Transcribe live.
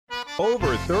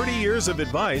Over 30 years of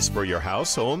advice for your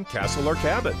house, home, castle, or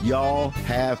cabin. Y'all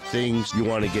have things you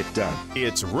want to get done.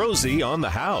 It's Rosie on the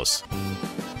House.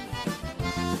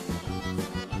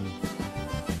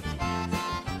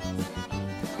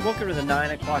 Welcome to the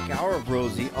 9 o'clock hour of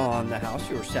Rosie on the House,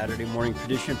 your Saturday morning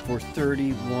tradition for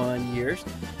 31 years.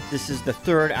 This is the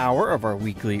third hour of our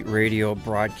weekly radio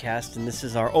broadcast, and this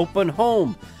is our open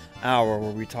home hour where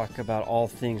we talk about all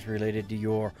things related to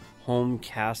your home,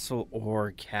 castle,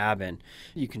 or cabin.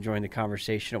 You can join the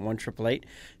conversation at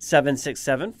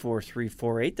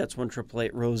 1-888-767-4348. That's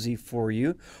 1-888-ROSIE for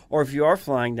you. Or if you are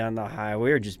flying down the highway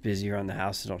or just busy around the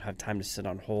house and don't have time to sit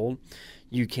on hold,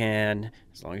 you can,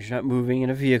 as long as you're not moving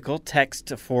in a vehicle, text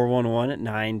to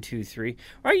 411-923.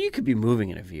 Or you could be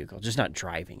moving in a vehicle, just not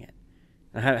driving it.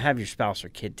 Have your spouse or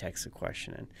kid text a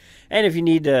question in. And if you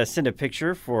need to send a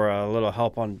picture for a little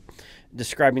help on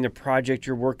describing the project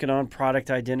you're working on,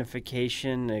 product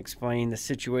identification, explaining the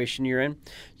situation you're in,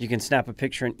 you can snap a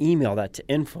picture and email that to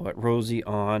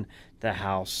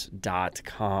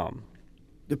info@rosieonthehouse.com.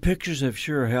 The pictures have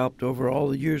sure helped over all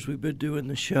the years we've been doing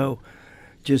the show.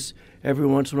 Just every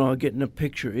once in a while getting a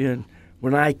picture in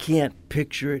when I can't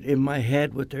picture it in my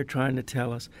head what they're trying to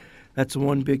tell us. That's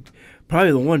probably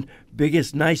the one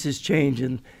biggest, nicest change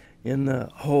in the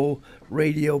whole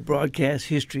radio broadcast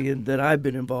history and that I've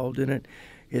been involved in it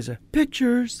is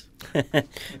pictures.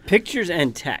 Pictures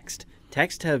and text.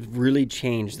 Text have really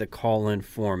changed the call-in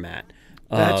format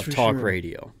of talk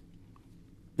radio.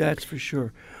 That's for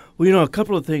sure. Well, a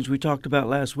couple of things we talked about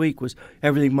last week was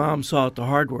everything Mom saw at the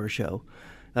hardware show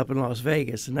up in Las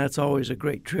Vegas, and that's always a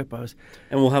great trip. And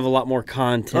we'll have a lot more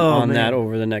content that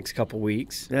over the next couple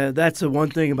weeks. That's the one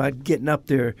thing about getting up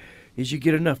there is you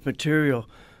get enough material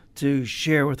to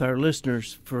share with our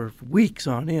listeners for weeks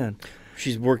on end.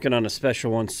 She's working on a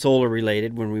special one, solar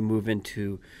related. When we move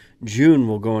into June,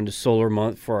 we'll go into solar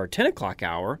month for our 10 o'clock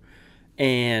hour,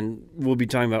 and we'll be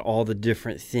talking about all the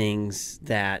different things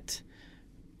that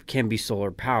can be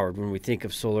solar powered. When we think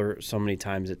of solar, so many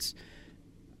times it's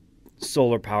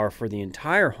solar power for the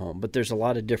entire home, but there's a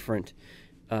lot of different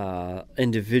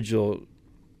individual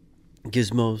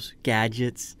gizmos,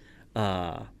 gadgets,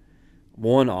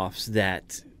 one-offs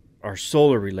that are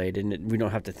solar related, and we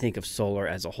don't have to think of solar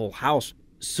as a whole house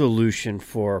solution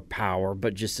for power,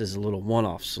 but just as a little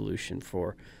one-off solution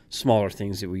for smaller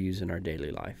things that we use in our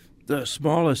daily life. The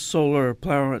smallest solar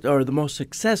appliance, or the most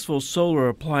successful solar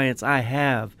appliance I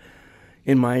have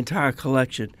in my entire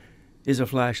collection, is a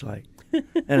flashlight.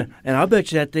 and I'll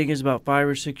bet you that thing is about 5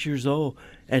 or 6 years old,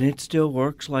 and it still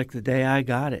works like the day I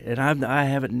got it. And I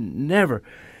haven't never,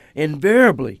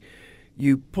 invariably,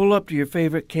 you pull up to your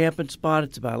favorite camping spot.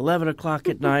 It's about 11 o'clock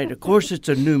at night. Of course, it's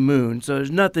a new moon, so there's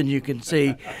nothing you can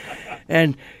see,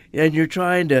 and you're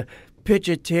trying to pitch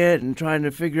a tent and trying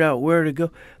to figure out where to go.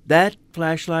 That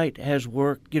flashlight has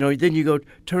worked. Then you go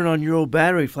turn on your old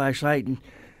battery flashlight and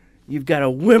you've got a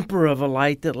whimper of a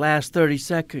light that lasts 30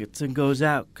 seconds and goes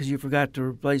out because you forgot to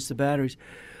replace the batteries.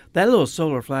 That little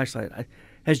solar flashlight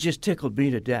has just tickled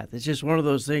me to death. It's just one of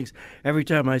those things. Every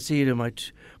time I see it in my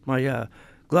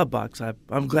glove box,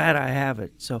 I'm glad I have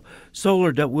it. So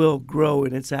solar that will grow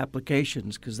in its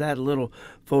applications because that little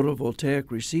photovoltaic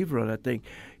receiver on that thing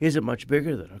isn't much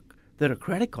bigger than a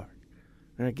credit card.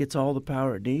 And it gets all the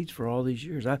power it needs for all these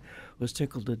years. I was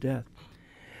tickled to death.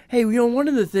 Hey, one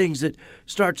of the things that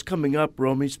starts coming up,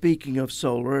 Romy, speaking of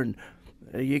solar, and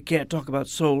you can't talk about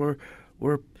solar,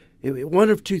 one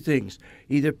of two things.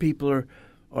 Either people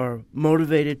are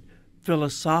motivated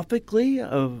philosophically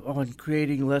on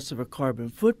creating less of a carbon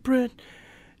footprint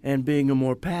and being a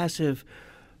more passive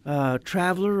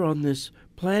traveler on this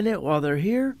planet while they're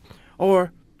here,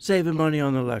 or saving money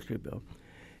on the electric bill.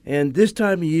 And this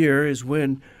time of year is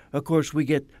when, of course, we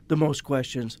get the most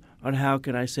questions on how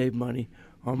can I save money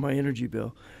on my energy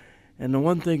bill. And the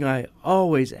one thing I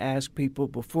always ask people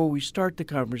before we start the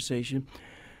conversation,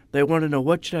 they want to know,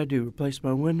 what should I do? Replace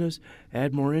my windows,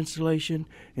 add more insulation,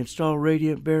 install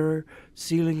radiant barrier,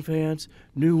 ceiling fans,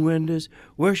 new windows?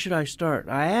 Where should I start?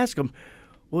 I ask them,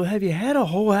 well, have you had a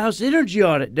whole house energy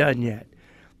audit done yet?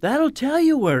 That'll tell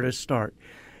you where to start.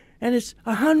 And it's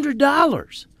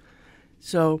 $100.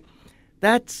 So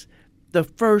that's the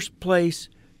first place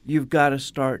you've got to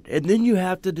start. And then you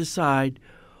have to decide,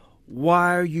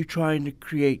 why are you trying to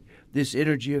create this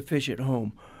energy efficient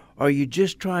home? Are you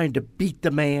just trying to beat the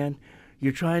man?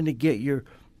 You're trying to get your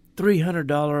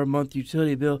 $300 a month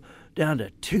utility bill down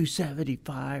to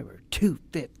 $275 or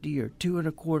 $250 or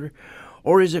 $225?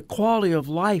 Or is it quality of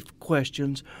life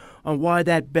questions on why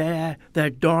that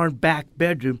darn back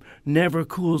bedroom never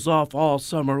cools off all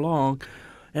summer long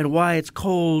and why it's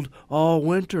cold all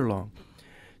winter long?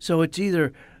 So it's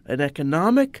either an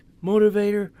economic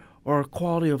motivator or a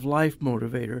quality of life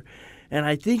motivator. And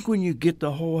I think when you get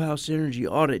the whole house energy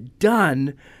audit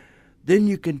done, then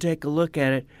you can take a look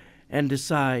at it and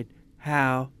decide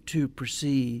how to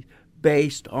proceed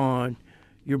based on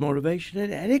your motivation.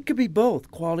 And it could be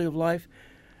both, quality of life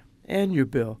and your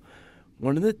bill.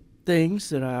 One of the things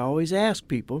that I always ask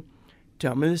people,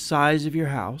 tell me the size of your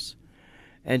house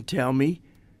and tell me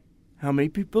how many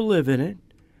people live in it.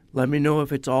 Let me know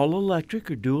if it's all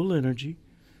electric or dual energy.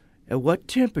 At what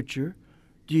temperature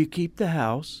do you keep the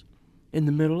house in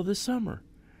the middle of the summer?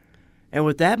 And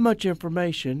with that much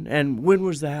information, and when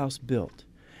was the house built?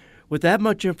 With that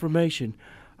much information,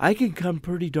 I can come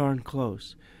pretty darn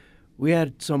close. We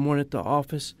had someone at the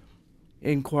office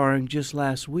inquiring just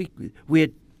last week. We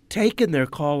had taken their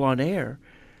call on air,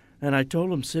 and I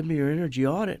told them, send me your energy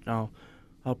audit, and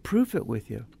I'll proof it with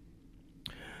you.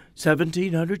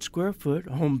 1,700 square foot,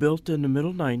 home built in the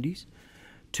middle 90s,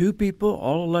 2 people,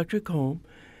 all electric home,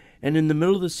 and in the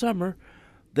middle of the summer,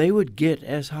 they would get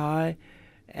as high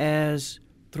as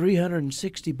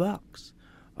 $360,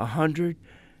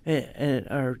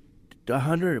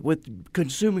 100 with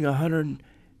consuming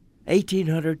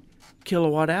 1,800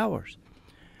 kilowatt hours.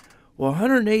 Well,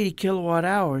 180 kilowatt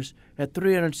hours at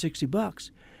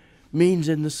 $360 means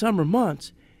in the summer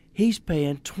months he's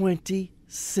paying 20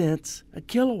 cents a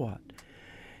kilowatt,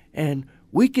 and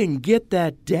we can get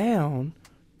that down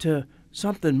to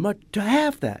something much to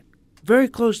half that, very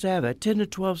close to half that, 10 to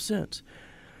 12 cents.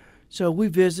 So we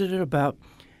visited about,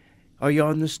 are you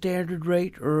on the standard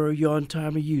rate or are you on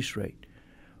time of use rate?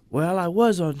 Well, I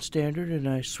was on standard and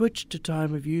I switched to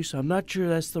time of use. I'm not sure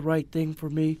that's the right thing for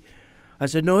me. I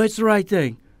said, no, it's the right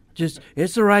thing.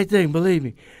 It's the right thing, believe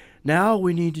me. Now all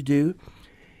we need to do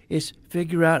is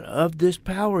figure out of this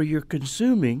power you're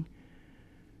consuming,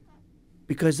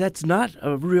 because that's not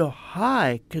a real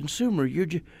high consumer.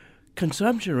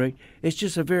 Consumption rate, it's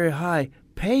just a very high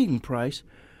paying price.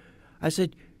 I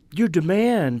said, your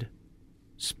demand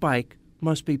spike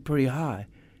must be pretty high.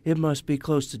 It must be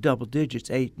close to double digits,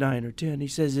 8, 9, or 10. He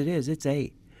says it is. It's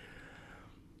 8.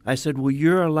 I said, well,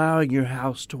 you're allowing your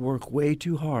house to work way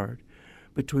too hard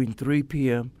between 3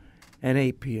 p.m. and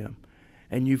 8 p.m.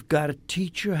 And you've got to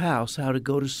teach your house how to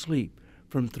go to sleep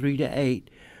from 3 to 8.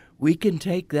 We can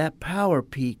take that power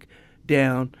peak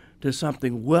down to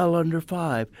something well under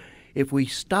 5. If we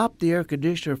stop the air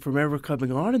conditioner from ever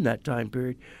coming on in that time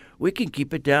period, we can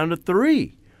keep it down to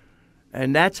 3.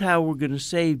 And that's how we're going to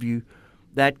save you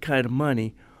that kind of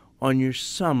money on your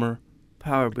summer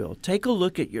power bill. Take a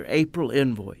look at your April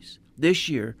invoice. This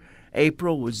year,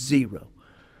 April was 0.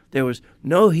 There was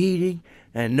no heating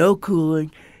and no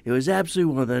cooling. It was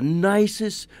absolutely one of the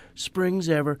nicest springs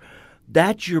ever.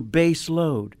 That's your base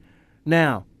load.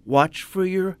 Now, watch for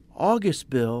your August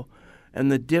bill,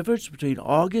 and the difference between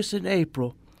August and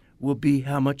April will be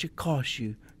how much it costs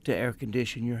you to air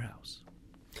condition your house.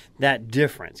 That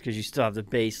difference, because you still have the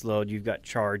base load, you've got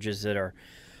charges that are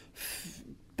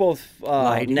both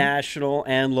national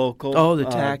and local. Oh, the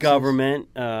taxes. Government,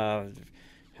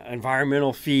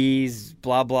 environmental fees,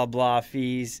 blah, blah, blah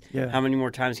fees. Yeah. How many more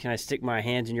times can I stick my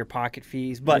hands in your pocket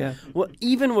fees? But Yeah. well,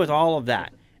 even with all of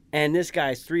that, and this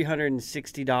guy's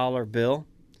 $360 bill,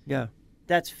 Yeah.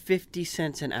 that's 50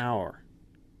 cents an hour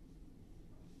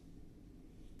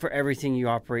for everything you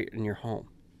operate in your home.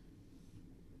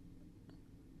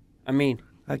 I mean,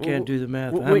 I can't do the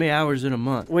math. w- How many hours in a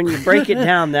month? when you break it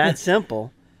down that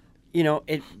simple, you know,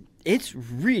 it's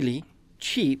really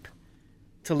cheap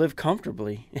to live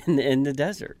comfortably in the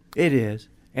desert. It is.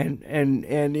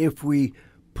 And if we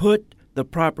put the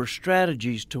proper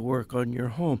strategies to work on your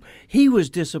home. He was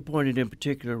disappointed in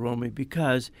particular, Romy,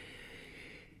 because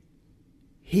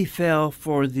he fell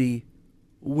for the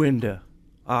window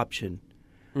option.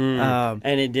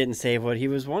 And it didn't save what he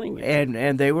was wanting.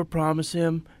 And they were promising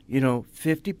him,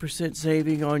 50%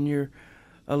 saving on your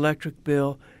electric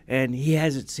bill, and he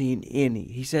hasn't seen any.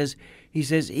 He says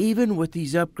even with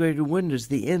these upgraded windows,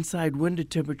 the inside window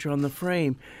temperature on the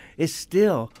frame is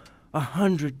still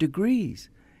 100 degrees.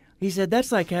 He said,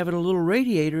 that's like having a little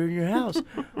radiator in your house.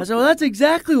 I said, well, that's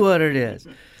exactly what it is.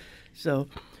 So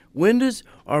windows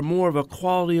are more of a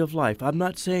quality of life. I'm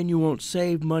not saying you won't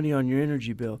save money on your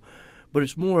energy bill, but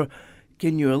it's more,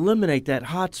 can you eliminate that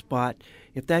hot spot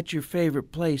if that's your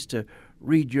favorite place to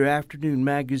read your afternoon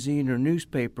magazine or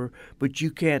newspaper, but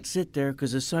you can't sit there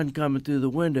because the sun coming through the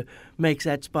window makes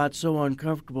that spot so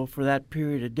uncomfortable for that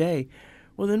period of day.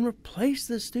 Well, then replace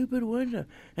the stupid window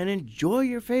and enjoy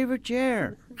your favorite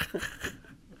chair.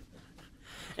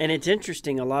 And it's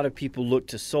interesting, a lot of people look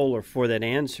to solar for that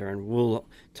answer, and we'll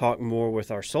talk more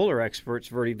with our solar experts,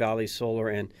 Verde Valley Solar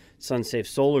and SunSafe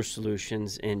Solar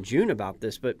Solutions, in June about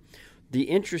this. But the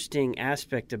interesting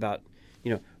aspect about,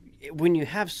 when you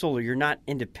have solar, you're not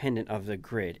independent of the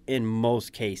grid in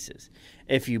most cases.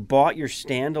 If you bought your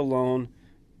standalone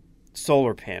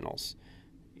solar panels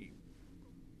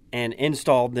and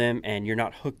installed them and you're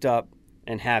not hooked up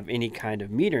and have any kind of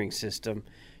metering system,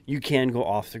 you can go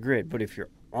off the grid. But if you're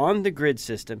on the grid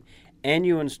system and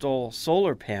you install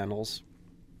solar panels,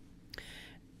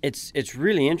 it's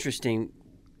really interesting.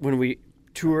 When we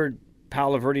toured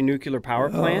Palo Verde Nuclear Power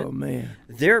Plant, man,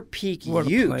 their peak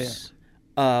use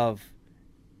of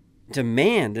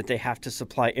demand that they have to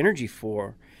supply energy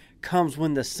for comes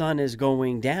when the sun is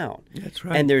going down. That's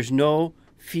right. And there's no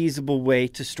feasible way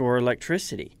to store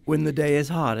electricity when the day is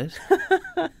hottest,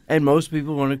 and most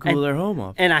people want to cool their home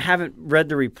off. And I haven't read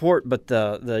the report, but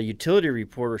the utility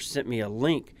reporter sent me a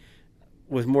link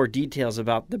with more details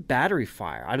about the battery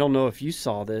fire. I don't know if you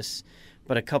saw this,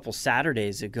 but a couple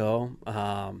Saturdays ago,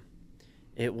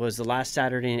 it was the last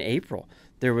Saturday in April,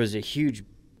 there was a huge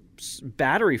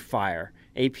battery fire.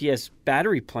 APS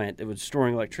battery plant that was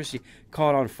storing electricity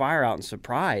caught on fire out in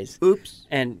Surprise. Oops.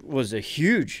 And was a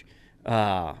huge,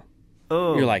 you're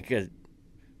like a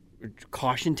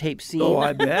caution tape scene. Oh,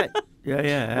 I bet. Yeah,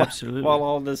 absolutely. While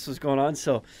all this was going on.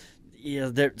 So,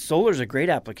 solar is a great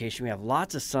application. We have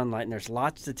lots of sunlight and there's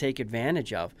lots to take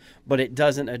advantage of, but it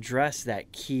doesn't address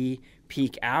that key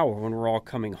peak hour when we're all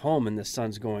coming home and the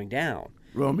sun's going down.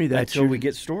 Romy, until we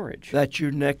get storage. That's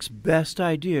your next best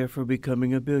idea for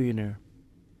becoming a billionaire.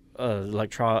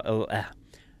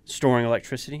 Storing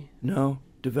electricity? No,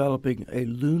 developing a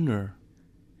lunar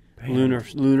panel.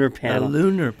 Lunar panel. A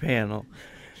lunar panel.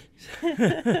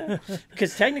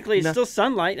 Because technically it's still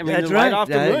sunlight. I mean, that's the light right. off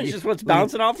the moon is just what's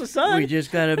bouncing off the sun. We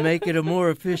just got to make it a more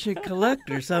efficient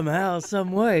collector somehow,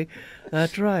 some way.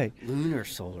 That's right. Lunar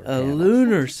solar. A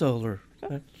lunar solar.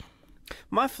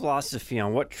 My philosophy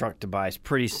on what truck to buy is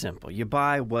pretty simple. You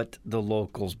buy what the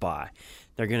locals buy.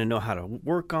 They're going to know how to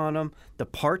work on them. The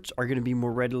parts are going to be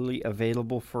more readily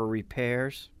available for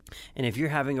repairs. And if you're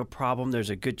having a problem, there's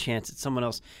a good chance that someone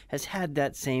else has had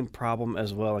that same problem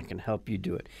as well and can help you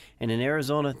do it. And in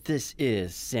Arizona, this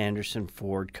is Sanderson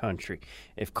Ford country.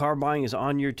 If car buying is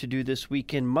on your to-do this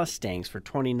weekend, Mustangs for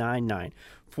 $29,900,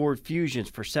 Ford Fusions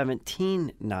for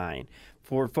 $17,900,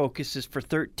 Ford Focuses for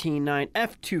 $13,900,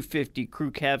 F-250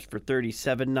 crew cabs for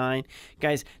 $37,900.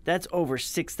 Guys, that's over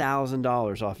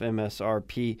 $6,000 off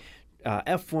MSRP.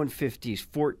 F-150s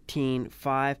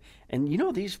 $14,500. And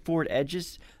these Ford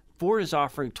Edges, Ford is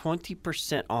offering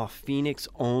 20% off Phoenix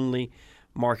only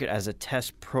market as a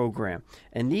test program.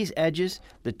 And these Edges,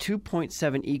 the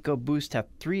 2.7 EcoBoost, have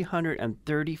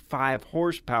 335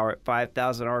 horsepower at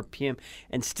 5,000 RPM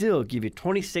and still give you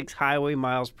 26 highway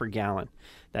miles per gallon.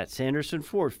 That's Sanderson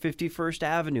Ford, 51st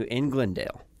Avenue in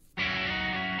Glendale.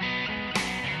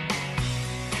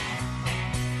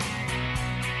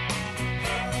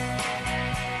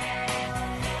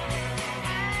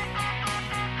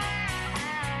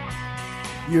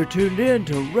 You're tuned in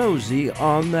to Rosie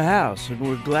on the House, and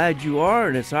we're glad you are,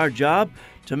 and it's our job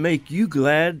to make you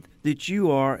glad that you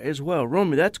are as well.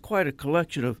 Romy, that's quite a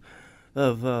collection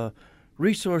of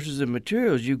resources and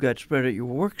materials you've got spread at your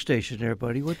workstation there,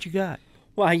 buddy. What you got?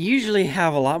 Well, I usually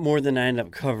have a lot more than I end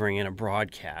up covering in a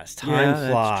broadcast. Time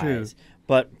flies. That's true.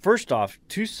 But first off,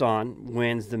 Tucson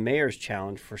wins the Mayor's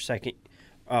Challenge for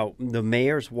the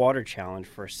Mayor's Water Challenge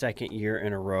for a second year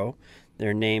in a row.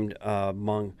 They're named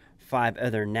among 5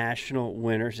 other national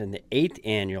winners in the 8th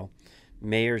annual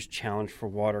Mayor's Challenge for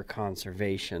Water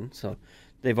Conservation. So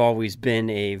they've always been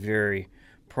a very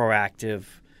proactive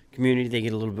community. They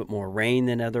get a little bit more rain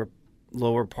than other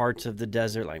lower parts of the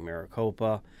desert, like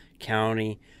Maricopa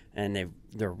County, and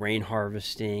their rain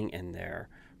harvesting and their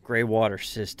gray water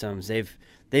systems. They've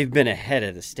been ahead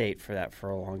of the state for that for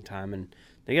a long time, and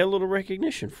they get a little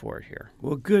recognition for it here.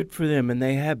 Well, good for them, and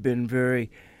they have been very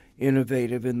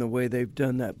innovative in the way they've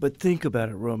done that. But think about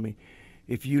it, Romy.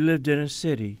 If you lived in a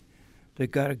city that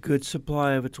got a good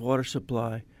supply of its water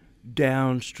supply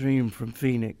downstream from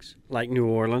Phoenix. Like New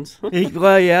Orleans?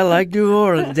 Well, yeah, like New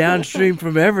Orleans, downstream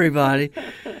from everybody.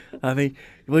 I mean,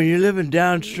 when you're living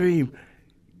downstream,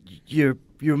 you're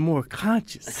more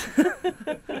conscious.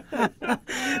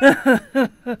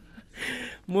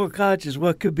 More conscious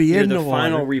what could be in the water.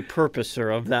 You're the final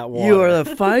repurposer of that water. You are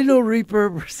the final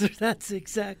repurposer. That's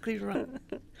exactly right.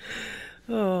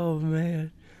 Oh,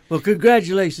 man. Well,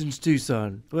 congratulations,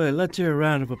 Tucson. Well, let's hear a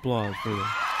round of applause for them.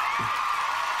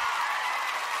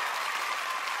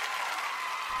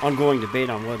 ongoing debate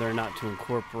on whether or not to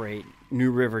incorporate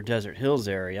New River Desert Hills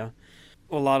area.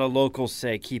 A lot of locals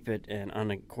say keep it an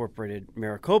unincorporated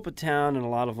Maricopa town, and a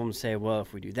lot of them say, well,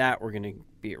 if we do that, we're going to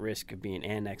be at risk of being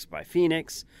annexed by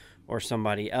Phoenix or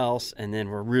somebody else, and then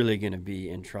we're really going to be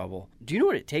in trouble. Do you know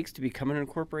what it takes to become an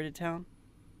incorporated town?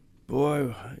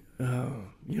 Boy,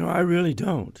 I really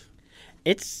don't.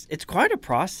 It's quite a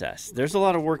process. There's a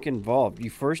lot of work involved. You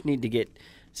first need to get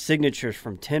signatures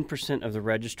from 10% of the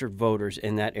registered voters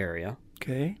in that area.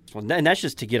 Okay. And that's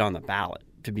just to get on the ballot,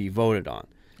 to be voted on.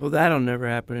 Well, that'll never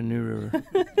happen in New River.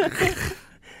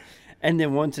 And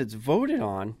then once it's voted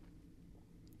on,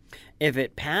 if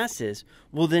it passes,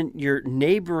 well, then your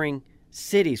neighboring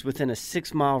cities within a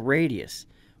 6-mile radius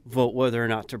vote whether or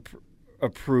not to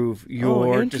approve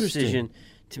your decision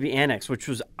to be annexed, which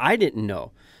was, I didn't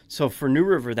know. So for New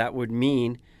River, that would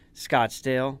mean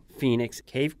Scottsdale, Phoenix,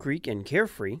 Cave Creek, and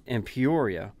Carefree, and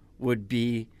Peoria would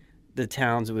be the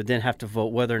towns that would then have to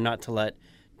vote whether or not to let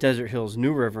Desert Hills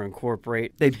New River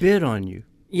incorporate. They bid on you.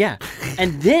 Yeah.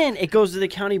 And then it goes to the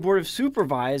County Board of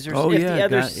Supervisors if the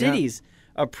other cities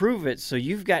approve it. So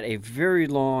you've got a very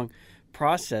long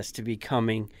process to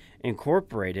becoming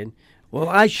incorporated. Well,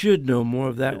 I should know more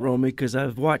of that, Romy, because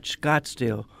I've watched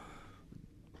Scottsdale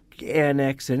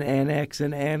annex and annex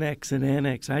and annex and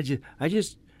annex. I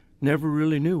just never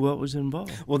really knew what was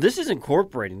involved. Well, this is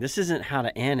incorporating. This isn't how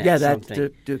to annex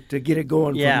something. to get it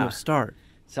going from the start.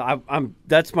 So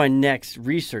that's my next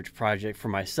research project for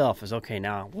myself is, okay,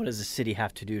 now what does the city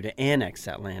have to do to annex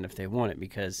that land if they want it?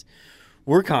 Because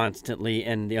we're constantly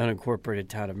in the unincorporated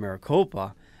town of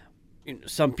Maricopa.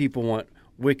 Some people want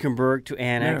Wickenburg to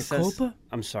annex Maricopa? us.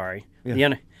 I'm sorry.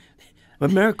 Yeah.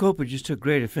 But Maricopa just took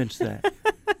great offense to that.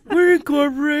 We're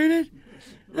incorporated.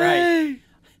 Right. Hey.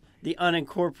 The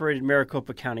unincorporated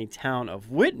Maricopa County town of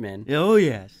Whitman. Oh,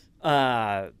 yes.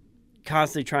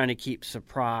 Constantly trying to keep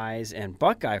Surprise and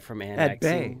Buckeye from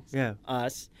annexing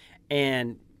us.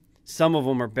 And some of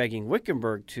them are begging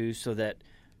Wickenburg to, so that,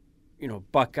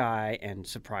 Buckeye and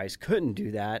Surprise couldn't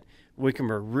do that.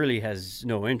 Wickenburg really has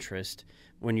no interest.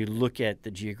 When you look at the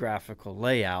geographical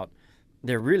layout,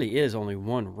 there really is only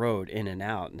one road in and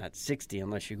out, and that's 60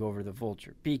 unless you go over the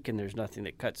Vulture Peak, and there's nothing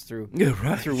that cuts through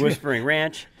through Whispering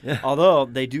Ranch. Yeah. Although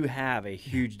they do have a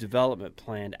huge development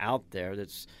planned out there.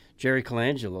 That's Jerry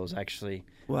Colangelo's actually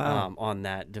on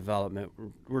that development.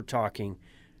 We're talking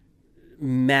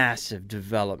massive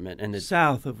development. And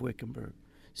south of Wickenburg.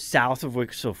 South of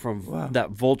Wickenburg, so from that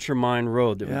Vulture Mine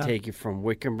Road that would take you from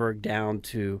Wickenburg down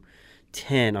to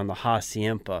 10 on the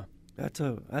Hacienda. That's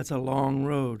a long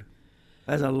road.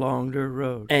 That's a long dirt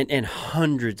road. And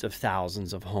hundreds of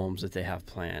thousands of homes that they have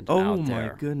planned out there. Oh,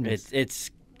 my goodness. It's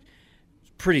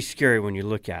pretty scary when you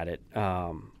look at it.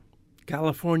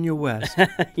 California West.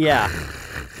 Yeah.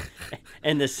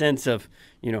 In the sense of,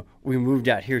 we moved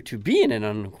out here to be in an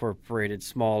unincorporated,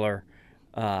 smaller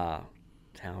town.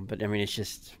 But, it's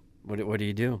just, what do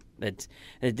you do?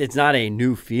 It's not a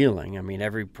new feeling.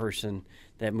 Every person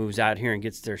that moves out here and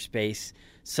gets their space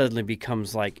suddenly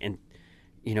becomes like,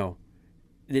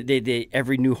 they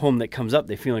every new home that comes up,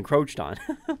 they feel encroached on.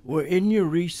 Well, in your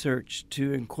research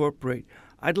to incorporate,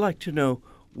 I'd like to know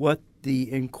what the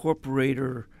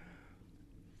incorporator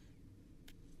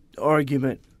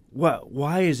argument,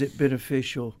 why is it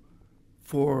beneficial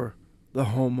for the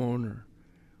homeowner?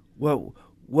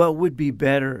 What would be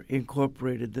better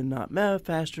incorporated than not?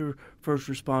 Faster first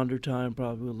responder time,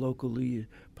 probably with local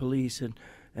police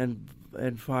and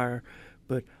fire.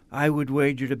 But I would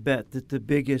wager to bet that the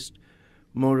biggest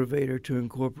motivator to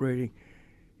incorporating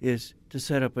is to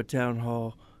set up a town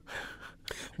hall,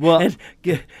 and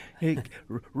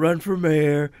run for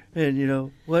mayor,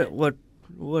 and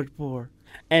what for?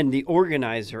 And the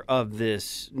organizer of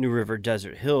this New River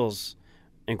Desert Hills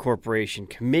Incorporation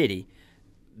Committee,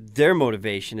 their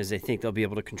motivation is they think they'll be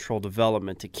able to control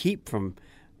development to keep from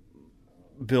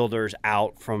builders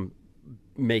out from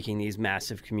making these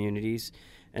massive communities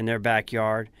in their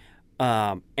backyard,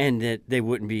 and that they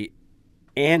wouldn't be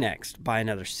annexed by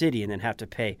another city and then have to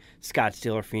pay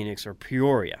Scottsdale or Phoenix or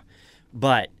Peoria.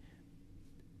 But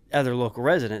other local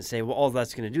residents say, well, all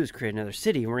that's going to do is create another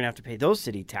city, and we're going to have to pay those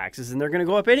city taxes, and they're going to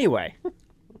go up anyway.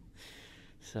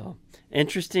 So,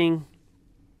 interesting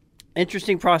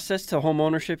process to home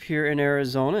ownership here in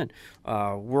Arizona.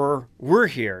 And we're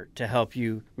here to help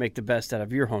you make the best out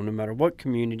of your home, no matter what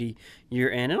community you're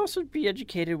in, and also be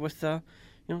educated with the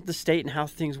state and how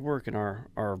things work in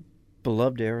our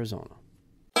beloved Arizona.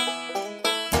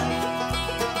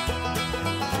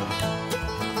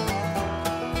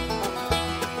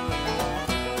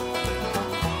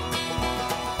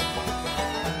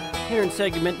 Here Here in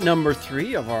segment number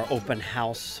 3 of our open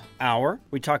house hour,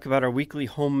 we talk about our weekly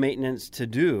home maintenance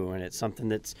to-do, and it's something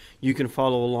that you can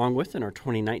follow along with in our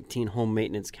 2019 home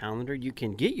maintenance calendar. You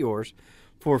can get yours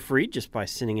for free just by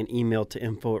sending an email to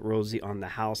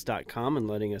info@rosieonthehouse.com and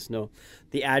letting us know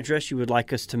the address you would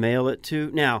like us to mail it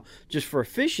to. Now, just for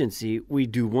efficiency, we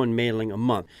do one mailing a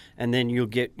month, and then you'll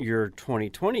get your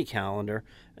 2020 calendar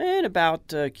in about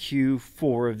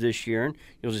Q4 of this year, and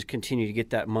you'll just continue to get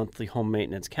that monthly home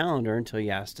maintenance calendar until you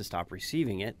ask to stop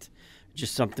receiving it.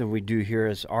 Just something we do here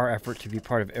as our effort to be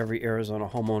part of every Arizona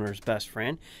homeowner's best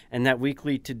friend, and that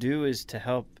weekly to-do is to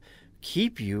help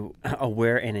keep you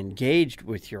aware and engaged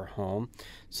with your home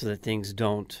so that things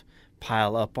don't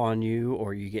pile up on you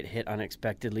or you get hit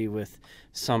unexpectedly with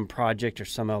some project or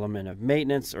some element of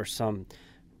maintenance or some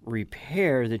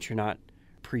repair that you're not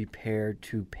prepared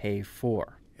to pay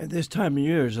for. At this time of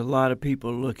year, there's a lot of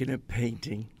people looking at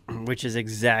painting. Which is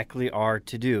exactly our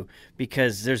to-do,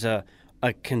 because there's a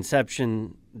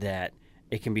conception that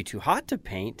it can be too hot to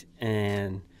paint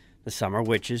in the summer,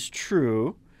 which is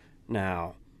true.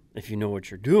 Now, if you know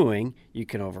what you're doing, you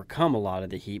can overcome a lot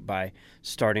of the heat by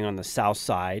starting on the south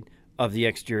side of the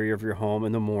exterior of your home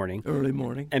in the morning. Early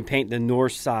morning. And paint the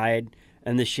north side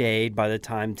and the shade by the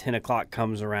time 10 o'clock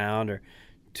comes around, or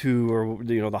 2, or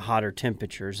the hotter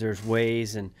temperatures. There's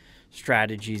ways and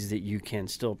strategies that you can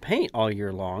still paint all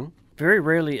year long. Very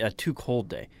rarely a too cold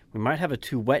day. We might have a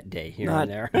too wet day here and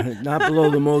there. Not below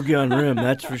the Mogollon Rim,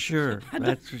 that's for sure.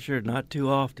 That's for sure, not too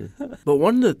often. But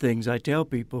one of the things I tell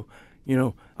people,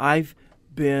 I've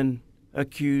been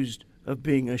accused of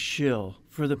being a shill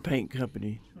for the paint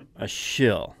company. A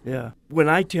shill? Yeah. When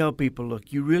I tell people,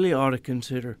 look, you really ought to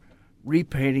consider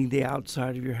repainting the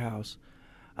outside of your house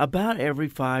about every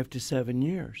 5 to 7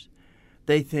 years.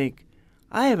 They think,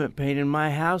 I haven't painted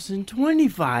my house in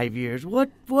 25 years.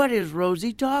 What is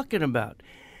Rosie talking about?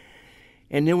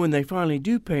 And then when they finally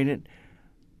do paint it,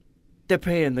 they're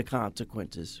paying the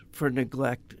consequences for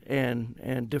neglect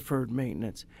and deferred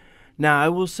maintenance. Now, I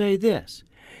will say this.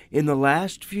 In the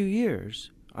last few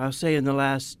years, I'll say in the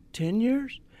last 10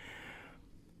 years,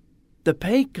 the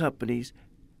paint companies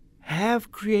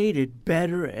have created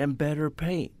better and better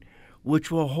paint,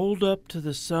 which will hold up to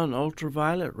the sun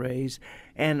ultraviolet rays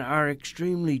and our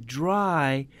extremely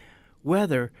dry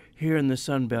weather here in the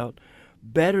Sun Belt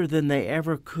better than they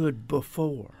ever could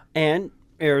before. And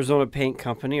Arizona Paint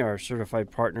Company, our certified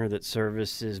partner that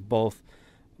services both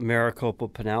Maricopa,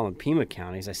 Pinal, and Pima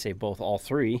counties, I say both, all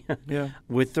three,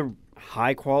 with the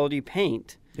high-quality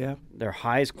paint, their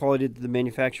highest quality that the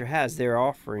manufacturer has, they're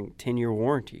offering 10-year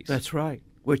warranties. That's right,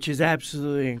 which is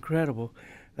absolutely incredible.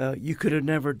 You could have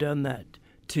never done that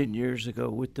 10 years ago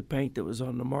with the paint that was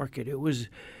on the market. It was,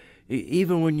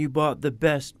 even when you bought the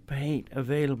best paint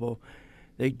available,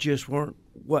 they just weren't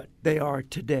what they are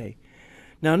today.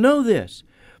 Now know this,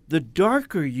 the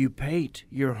darker you paint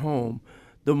your home,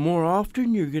 the more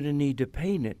often you're going to need to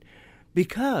paint it,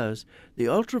 because the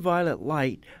ultraviolet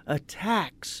light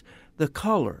attacks the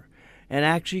color and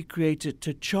actually creates it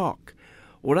to chalk.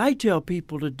 What I tell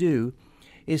people to do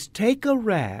is take a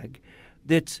rag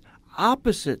that's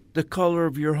opposite the color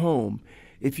of your home.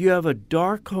 If you have a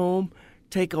dark home,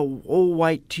 take a old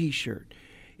white t-shirt.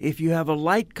 If you have a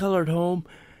light colored home,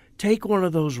 take one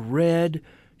of those red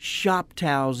shop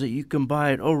towels that you can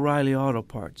buy at O'Reilly Auto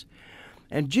Parts.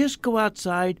 And just go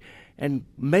outside and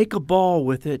make a ball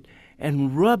with it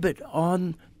and rub it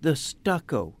on the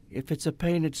stucco, if it's a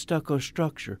painted stucco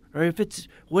structure, or if it's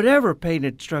whatever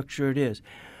painted structure it is.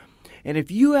 And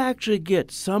if you actually get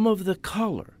some of the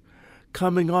color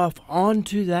coming off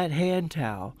onto that hand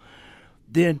towel,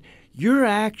 then your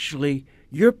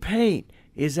paint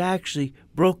is actually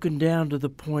broken down to the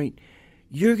point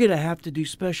you're going to have to do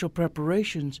special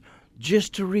preparations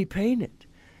just to repaint it.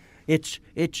 It's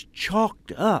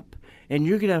chalked up, and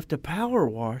you're going to have to power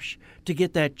wash to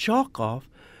get that chalk off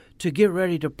to get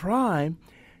ready to prime,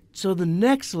 so the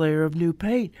next layer of new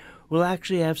paint will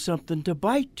actually have something to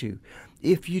bite to.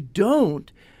 If you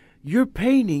don't, you're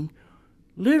painting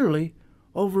literally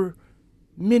over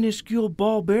minuscule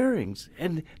ball bearings,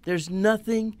 and there's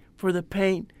nothing for the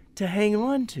paint to hang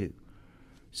on to.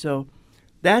 So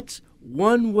that's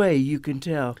one way you can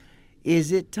tell,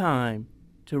 is it time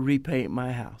to repaint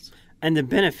my house? And the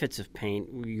benefits of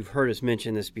paint, you've heard us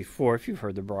mention this before if you've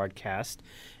heard the broadcast.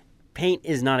 Paint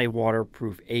is not a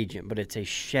waterproof agent, but it's a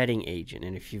shedding agent.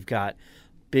 And if you've got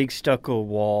big stucco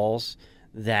walls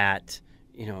that,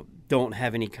 don't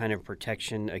have any kind of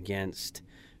protection against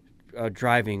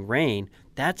driving rain,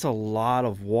 that's a lot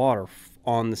of water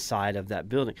on the side of that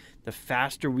building. The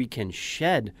faster we can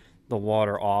shed the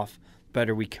water off,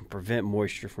 better we can prevent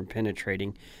moisture from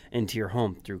penetrating into your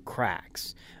home through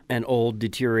cracks. An old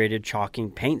deteriorated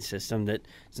chalking paint system that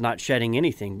is not shedding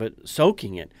anything but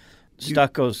soaking it.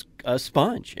 Stucco's a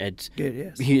sponge.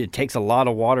 It takes a lot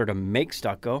of water to make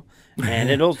stucco, and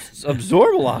it'll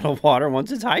absorb a lot of water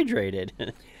once it's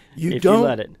hydrated. You if don't you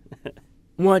let it.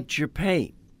 want your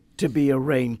paint to be a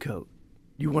raincoat.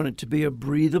 You want it to be a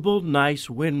breathable, nice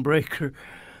windbreaker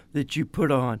that you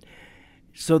put on.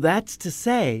 So that's to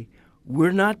say,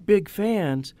 we're not big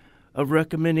fans of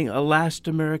recommending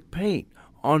elastomeric paint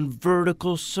on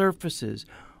vertical surfaces,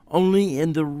 only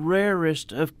in the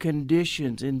rarest of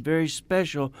conditions, in very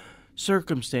special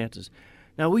circumstances.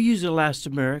 Now, we use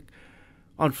elastomeric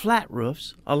on flat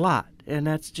roofs a lot, and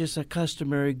that's just a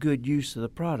customary good use of the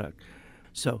product.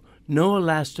 So, no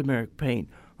elastomeric paint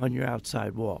on your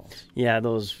outside walls. Yeah,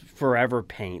 those forever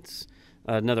paints.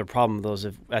 Another problem with those,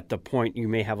 if at the point you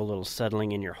may have a little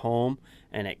settling in your home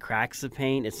and it cracks the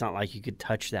paint, it's not like you could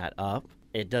touch that up.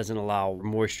 It doesn't allow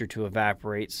moisture to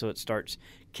evaporate, so it starts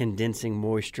condensing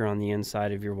moisture on the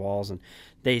inside of your walls. And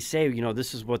they say,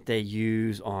 this is what they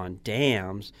use on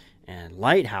dams and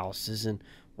lighthouses. And,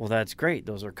 well, that's great.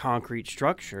 Those are concrete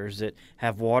structures that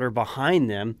have water behind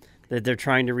them that they're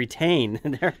trying to retain.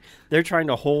 They're trying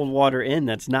to hold water in.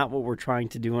 That's not what we're trying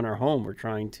to do in our home. We're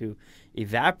trying to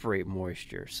evaporate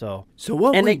moisture.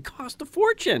 It costs a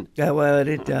fortune. Yeah, well,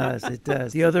 it does. It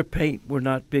does. The other paint we're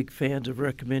not big fans of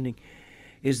recommending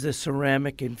is the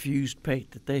ceramic infused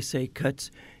paint that they say cuts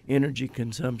energy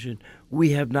consumption.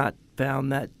 We have not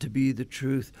found that to be the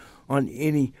truth on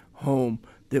any home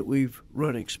that we've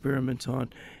run experiments on,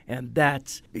 and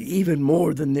that's even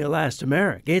more than the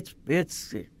elastomeric.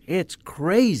 It's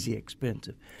crazy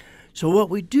expensive. So what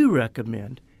we do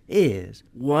recommend is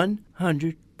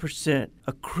 100%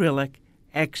 acrylic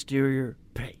exterior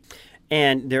paint.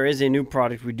 And there is a new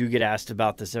product. We do get asked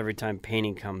about this every time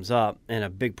painting comes up, and a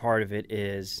big part of it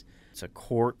is it's a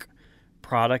cork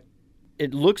product.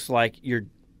 It looks like you're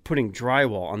putting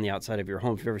drywall on the outside of your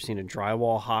home. If you've ever seen a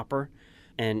drywall hopper,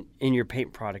 and in your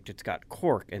paint product it's got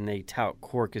cork, and they tout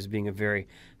cork as being a very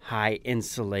high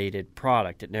insulated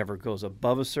product. It never goes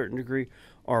above a certain degree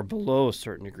or below a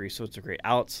certain degree, so it's a great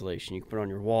outsulation. You can put it on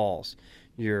your walls,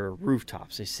 your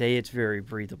rooftops. They say it's very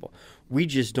breathable. We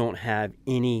just don't have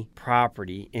any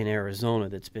property in Arizona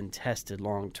that's been tested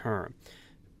long term.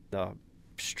 The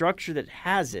structure that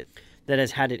has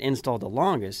had it installed the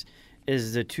longest,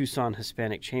 is the Tucson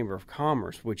Hispanic Chamber of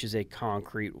Commerce, which is a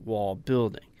concrete wall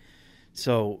building.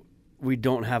 So we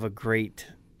don't have a great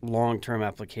long-term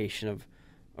application of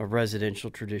a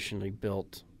residential traditionally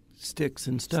built sticks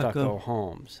and stucco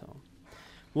home. So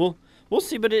we'll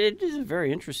see, but it is a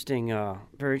very interesting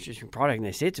product. And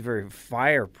they say it's a very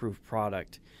fireproof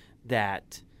product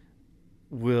that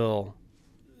will.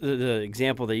 The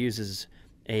example they use is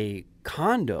a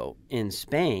condo in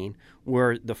Spain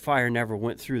where the fire never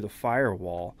went through the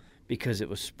firewall because it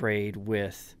was sprayed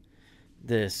with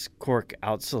this cork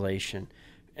outsulation.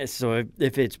 So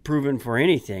if it's proven for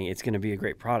anything, it's going to be a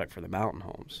great product for the mountain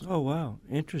homes. Oh, wow.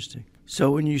 Interesting. So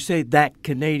when you say that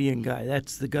Canadian guy,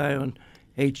 that's the guy on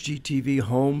HGTV,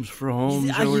 Homes for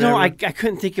Homes or whatever? I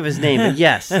couldn't think of his name, but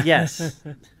yes.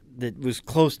 That was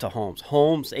close to Homes.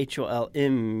 Homes,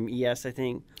 HOLMES, I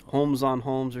think. Homes on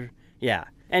Homes. Yeah.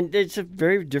 And it's a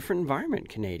very different environment,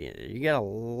 Canadian. You get a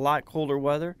lot colder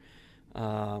weather.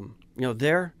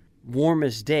 Their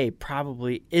warmest day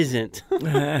probably isn't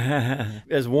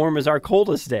as warm as our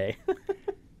coldest day.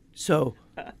 So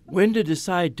when to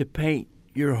decide to paint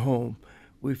your home?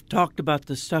 We've talked about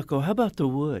the stucco. How about the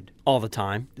wood? All the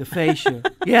time. The fascia.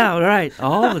 Yeah, right.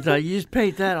 All the time. You just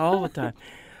paint that all the time.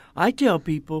 I tell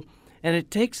people, and it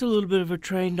takes a little bit of a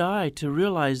trained eye to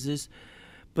realize this,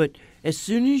 but as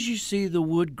soon as you see the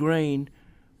wood grain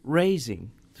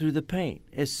raising through the paint,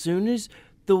 as soon as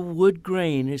the wood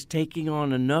grain is taking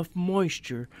on enough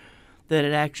moisture that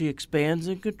it actually expands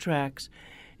and contracts,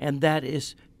 and that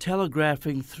is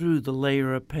telegraphing through the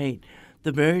layer of paint,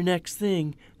 the very next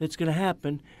thing that's going to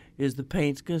happen is the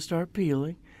paint's going to start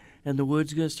peeling, and the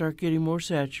wood's going to start getting more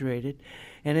saturated,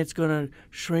 and it's going to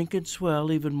shrink and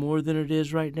swell even more than it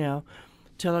is right now,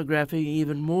 telegraphing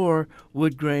even more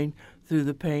wood grain through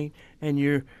the paint, and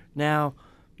you're now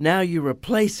you're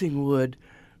replacing wood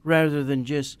rather than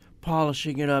just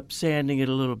polishing it up, sanding it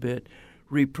a little bit,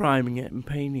 repriming it, and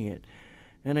painting it.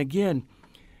 And again,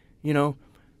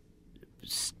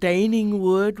 staining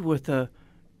wood with a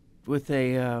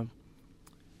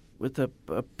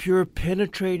pure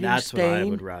penetrating That's stain. what I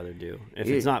would rather do. If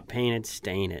it's not painted,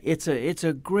 stain it. It's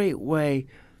a great way,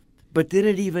 but then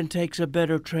it even takes a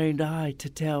better trained eye to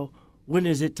tell when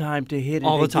is it time to hit it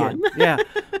All the again? time. Yeah,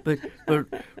 but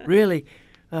really,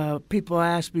 people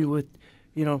ask me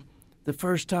the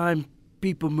first time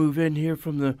people move in here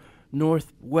from the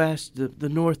Northwest, the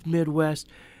North Midwest,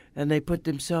 and they put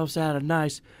themselves out a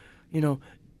nice,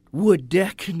 wood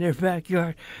deck in their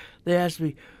backyard. They ask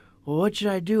me, well, what should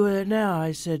I do with it now?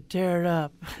 I said, tear it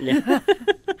up. Yeah.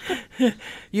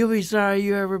 You'll be sorry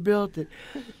you ever built it.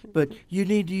 But you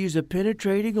need to use a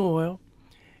penetrating oil,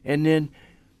 and then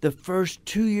the first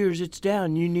 2 years it's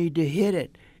down, you need to hit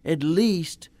it at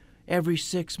least every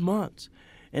 6 months.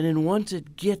 And then once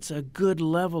it gets a good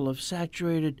level of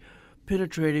saturated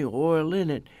penetrating oil in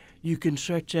it, you can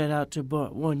stretch that out to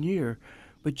about 1 year.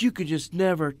 But you could just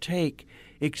never take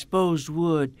exposed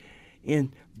wood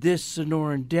in this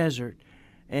Sonoran desert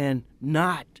and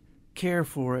not care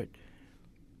for it.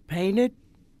 Paint it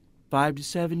 5 to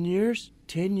 7 years,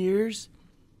 10 years.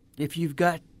 If you've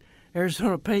got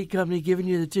Arizona Paint Company giving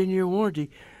you the 10-year warranty,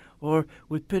 or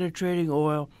with penetrating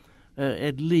oil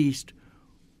at least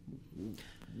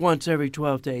once every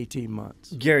 12 to 18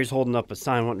 months. Gary's holding up a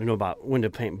sign wanting to know about when to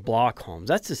paint block homes.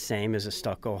 That's the same as a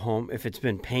stucco home. If it's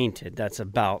been painted, that's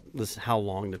about how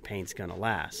long the paint's going to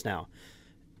last. Now,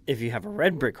 if you have a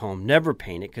red brick home, never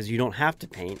paint it because you don't have to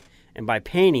paint. And by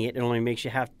painting it, it only makes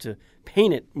you have to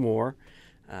paint it more.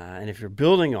 And if you're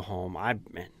building a home, I'm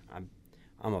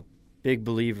a big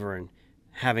believer in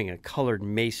having a colored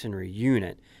masonry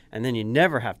unit. And then you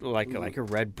never have to, like a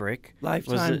red brick.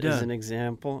 Lifetime done. As an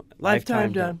example.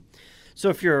 Lifetime done. So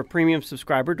if you're a premium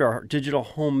subscriber to our digital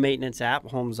home maintenance app,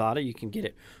 HomeZada, you can get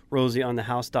it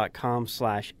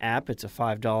rosieonthehouse.com/app. It's a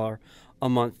 $5 a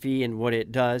month fee, and what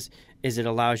it does is it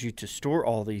allows you to store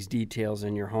all these details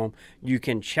in your home. You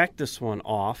can check this one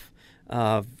off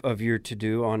of your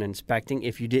to-do on inspecting.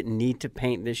 If you didn't need to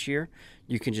paint this year,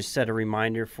 you can just set a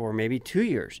reminder for maybe 2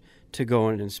 years to go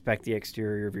and inspect the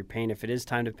exterior of your paint. If it is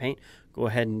time to paint, go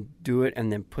ahead and do it,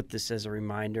 and then put this as a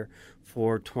reminder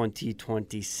for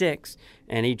 2026.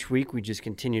 And each week we just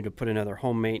continue to put another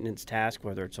home maintenance task,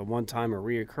 whether it's a one-time or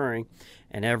reoccurring.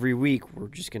 And every week we're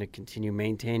just going to continue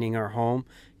maintaining our home,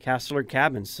 castle, or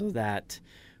cabin so that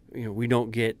we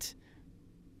don't get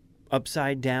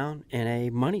upside down in a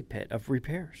money pit of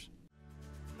repairs.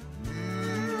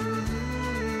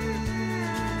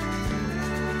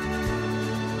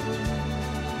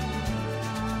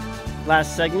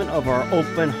 Last segment of our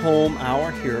open home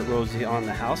hour here at Rosie on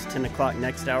the House. 10 o'clock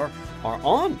next hour, our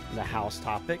On the House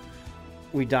topic.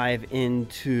 We dive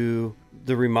into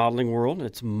the remodeling world.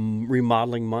 It's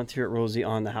remodeling month here at Rosie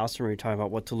on the House, and we're talking about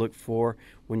what to look for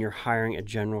when you're hiring a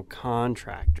general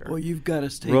contractor. Well, you've got to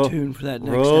stay tuned for that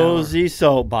next Rosie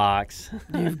Soapbox.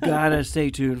 You've got to stay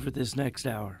tuned for this next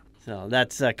hour. So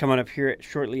that's coming up here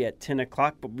shortly at 10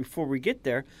 o'clock. But before we get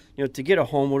there, to get a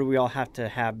home, what do we all have to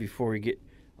have before we get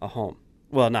a home?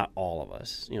 Well, not all of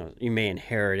us. You may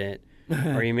inherit it,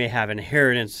 or you may have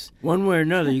inheritance. One way or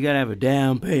another, you got to have a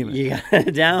down payment. You got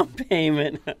a down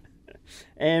payment.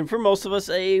 And for most of us,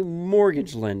 a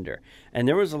mortgage lender. And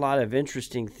there was a lot of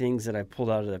interesting things that I pulled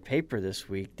out of the paper this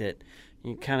week that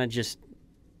you kind of just,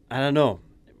 I don't know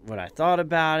what I thought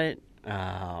about it.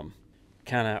 Kind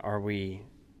of, are we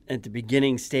at the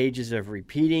beginning stages of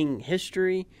repeating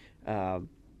history?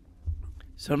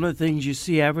 Some of the things you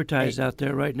see advertised out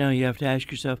there right now, you have to ask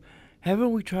yourself,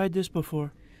 haven't we tried this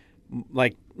before?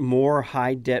 Like more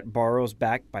high debt borrows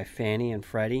backed by Fannie and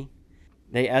Freddie.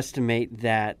 They estimate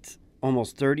that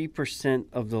almost 30%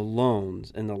 of the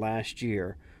loans in the last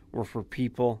year were for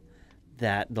people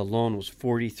that the loan was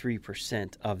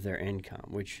 43% of their income,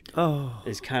 which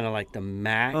is kind of like the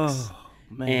max. Oh,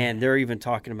 man. And they're even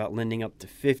talking about lending up to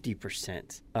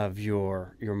 50% of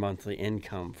your monthly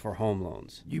income for home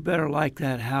loans. You better like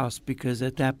that house, because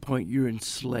at that point you're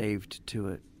enslaved to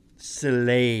it.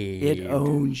 Slave. It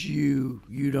owns you.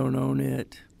 You don't own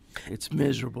it. It's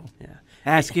miserable. Yeah.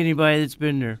 Ask anybody that's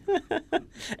been there.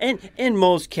 And in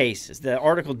most cases, the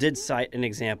article did cite an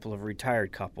example of a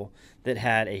retired couple that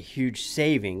had a huge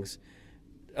savings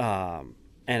and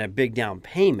a big down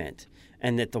payment,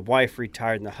 and that the wife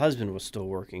retired and the husband was still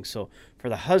working. So for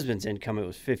the husband's income, it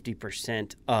was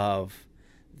 50% of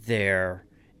their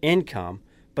income,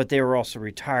 but they were also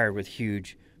retired with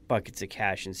huge buckets of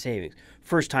cash and savings.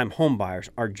 First-time home buyers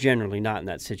are generally not in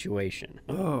that situation.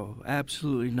 Oh,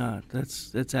 absolutely not.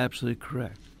 That's absolutely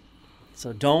correct.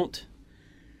 So don't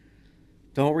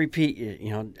repeat.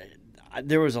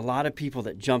 There was a lot of people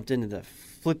that jumped into the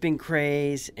flipping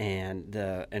craze and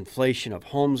the inflation of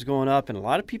homes going up, and a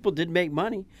lot of people did make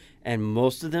money, and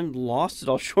most of them lost it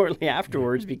all shortly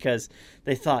afterwards because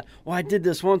they thought, well, I did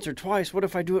this once or twice. What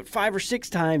if I do it 5 or 6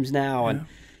 times now? Yeah.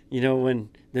 And when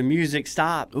the music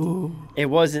stopped, Ooh. it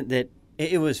wasn't that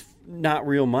it was not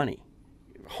real money.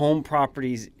 Home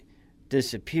properties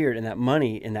disappeared, and that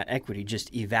money and that equity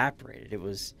just evaporated.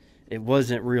 It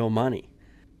wasn't real money.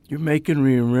 You're making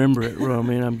me remember it,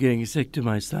 Romy, and I'm getting sick to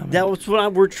my stomach. That was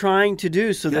what we're trying to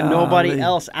do, so that nobody Golly.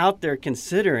 else out there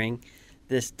considering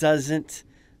this doesn't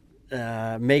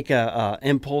make a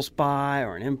impulse buy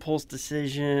or an impulse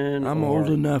decision. I'm old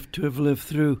enough to have lived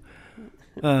through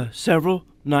several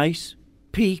nice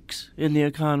peaks in the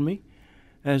economy,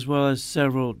 as well as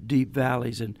several deep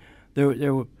valleys. And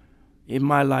there were, in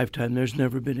my lifetime, there's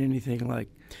never been anything like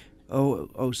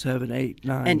 07, 8,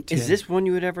 9, And 10. is this one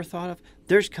you had ever thought of?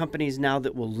 There's companies now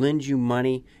that will lend you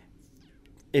money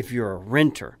if you're a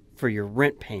renter for your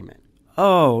rent payment.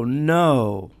 Oh,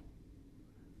 no.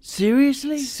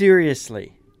 Seriously?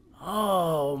 Seriously.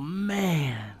 Oh,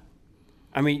 man.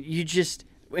 I mean, you just,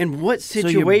 in what So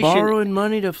situation? you're borrowing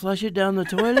money to flush it down the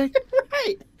toilet?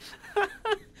 Right.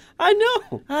 I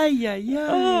know. Ay, ay, ay.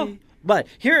 Oh. But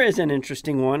here is an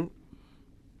interesting one.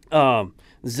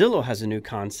 Zillow has a new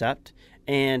concept,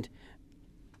 and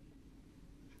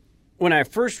when I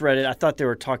first read it, I thought they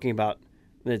were talking about,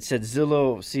 it said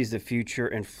Zillow sees the future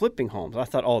in flipping homes. I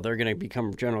thought, oh, they're going to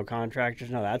become general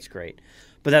contractors. No, that's great.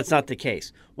 But that's not the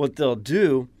case. What they'll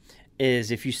do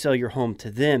is if you sell your home to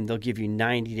them, they'll give you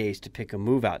 90 days to pick a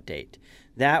move-out date.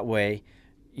 That way,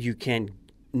 you can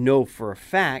know for a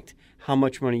fact how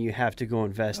much money you have to go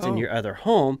invest in your other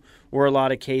home, where a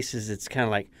lot of cases it's kind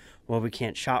of like, well, we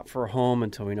can't shop for a home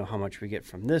until we know how much we get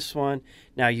from this one.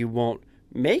 Now, you won't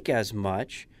make as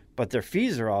much, but their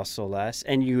fees are also less,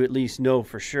 and you at least know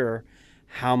for sure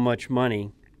how much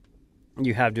money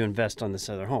you have to invest on this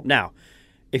other home. Now,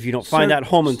 if you don't find that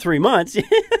home in 3 months...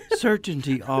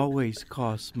 Certainty always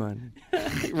costs money.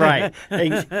 Right.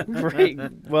 Great.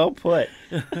 Well put.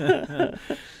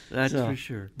 That's for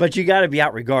sure. But you got to be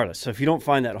out regardless. So if you don't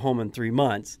find that home in 3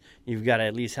 months, you've got to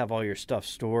at least have all your stuff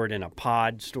stored in a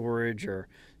pod storage or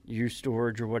used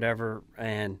storage or whatever,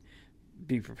 and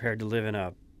be prepared to live in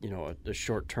a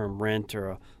short-term rent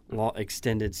or a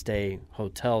extended stay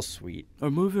hotel suite.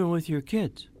 Or move in with your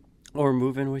kids. Or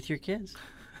move in with your kids.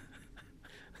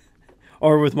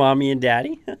 Or with mommy and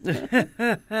daddy.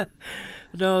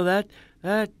 No, that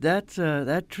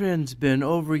trend's been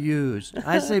overused.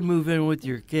 I say move in with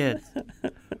your kids,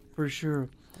 for sure.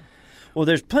 Well,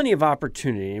 there's plenty of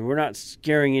opportunity, and we're not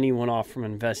scaring anyone off from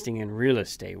investing in real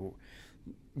estate.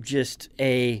 Just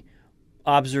a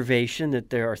observation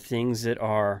that there are things that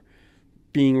are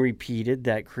being repeated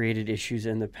that created issues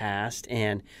in the past,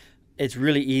 and it's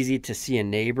really easy to see a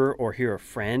neighbor or hear a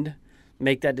friend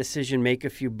make that decision, make a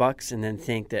few bucks, and then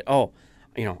think that, oh,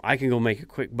 I can go make a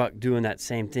quick buck doing that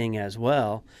same thing as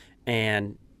well,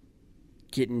 and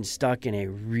getting stuck in a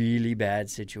really bad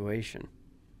situation.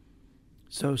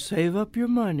 So save up your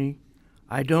money.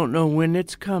 I don't know when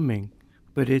it's coming,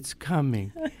 but it's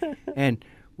coming. And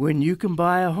when you can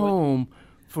buy a home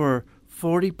for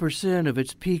 40% of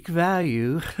its peak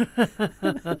value,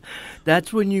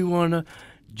 that's when you want to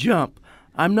jump.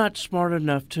 I'm not smart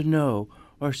enough to know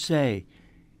or say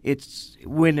it's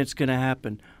when it's going to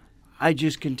happen. I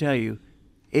just can tell you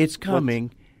it's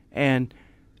coming, and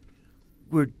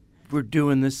we're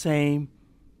doing the same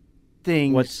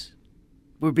things.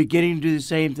 We're beginning to do the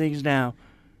same things now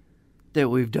that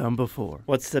we've done before.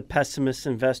 What's the pessimist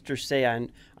investor say?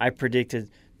 I predicted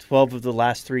 12 of the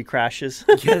last 3 crashes.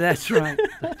 Yeah, that's right.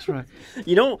 That's right.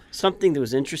 Something that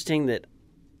was interesting that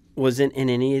wasn't in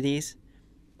any of these,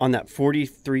 on that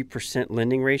 43%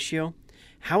 lending ratio,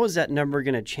 how is that number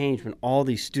going to change when all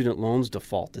these student loans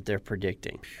default that they're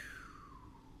predicting?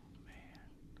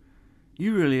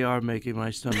 You really are making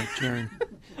my stomach turn.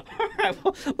 All right,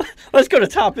 well, let's go to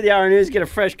top of the hour news, get a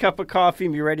fresh cup of coffee,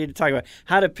 and be ready to talk about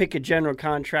how to pick a general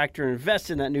contractor and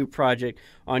invest in that new project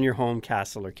on your home,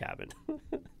 castle, or cabin.